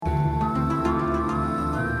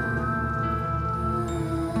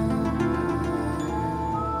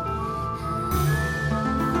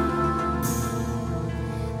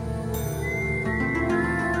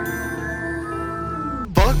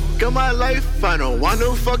of my life, I don't want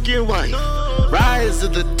no fucking wife. Rise to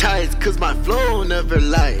the tides, cause my flow never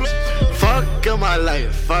lies. Fuck of my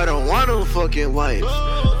life, I don't want no fucking wife.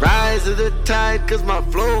 Rise to the tide, cause my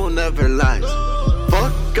flow never lies.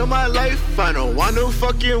 Fuck of my life, I don't want no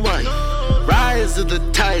fucking wife. Rise to the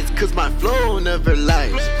tides, cause my flow never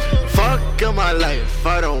lies. Fuck of my life,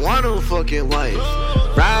 I don't want no fucking wife.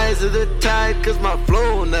 Rise to the tide, cause my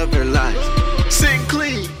flow never lies. Sitting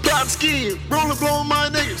clean, block skiing, rollin' blowin' my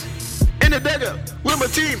niggas. In the decker, with my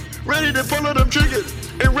team, ready to pull up them triggers.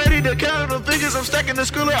 And ready to count them figures, I'm stacking the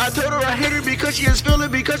schooler. I told her I hate her because she is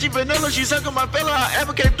feeling, because she vanilla, she sucking my fella, I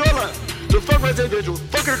advocate dollar. The fuck residential,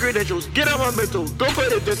 fuck her credentials, get out my mental, go for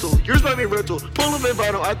the dental, yours might be rental, pull them in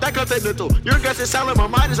vital, I think I'll take mental. Your guys is silent, my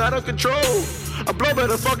mind is out of control. I blow by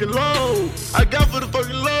the fucking low, I got for the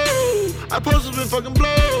fucking low, I post up and fucking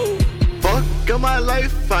blow. Fuck of my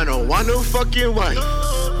life, I don't want no fucking wife.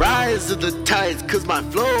 Rise to the tides, cause my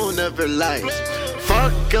flow never lies.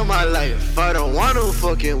 Fuck of my life, I don't want no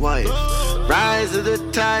fucking wife. Rise to the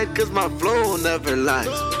tide, cause my flow never lies.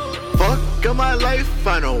 Fuck of my life,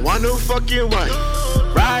 I don't want no fucking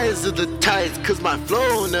wife. Rise to the tides, cause my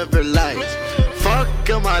flow never lies. Fuck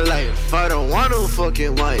of my life, I don't want no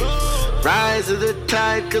fucking wife. Rise to the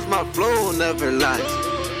tide, cause my flow never lies.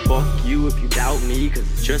 Fuck you if you doubt me,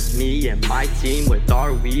 cause it's just me and my team with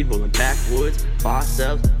our weed rolling backwoods by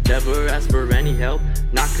ourselves. Never ask for any help,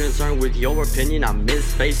 not concerned with your opinion. I'm in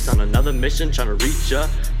space on another mission, trying to reach a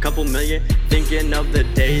couple million. Thinking of the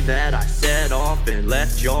day that I set off and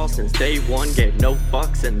left y'all since day one. Gave no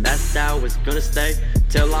fucks and that's how it's gonna stay.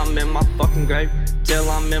 Till I'm in my fucking grave, till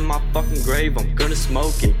I'm in my fucking grave. I'm gonna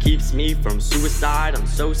smoke, it keeps me from suicide. I'm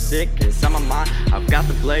so sick inside my mind, I've got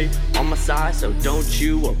the blade on my side. So don't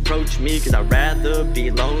you approach me, cause I'd rather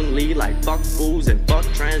be lonely. Like fuck fools and fuck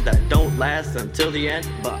trends that don't last until the end.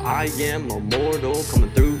 But I am immortal,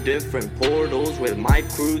 coming through different portals with my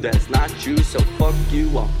crew that's not you. So fuck you,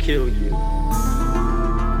 I'll kill you.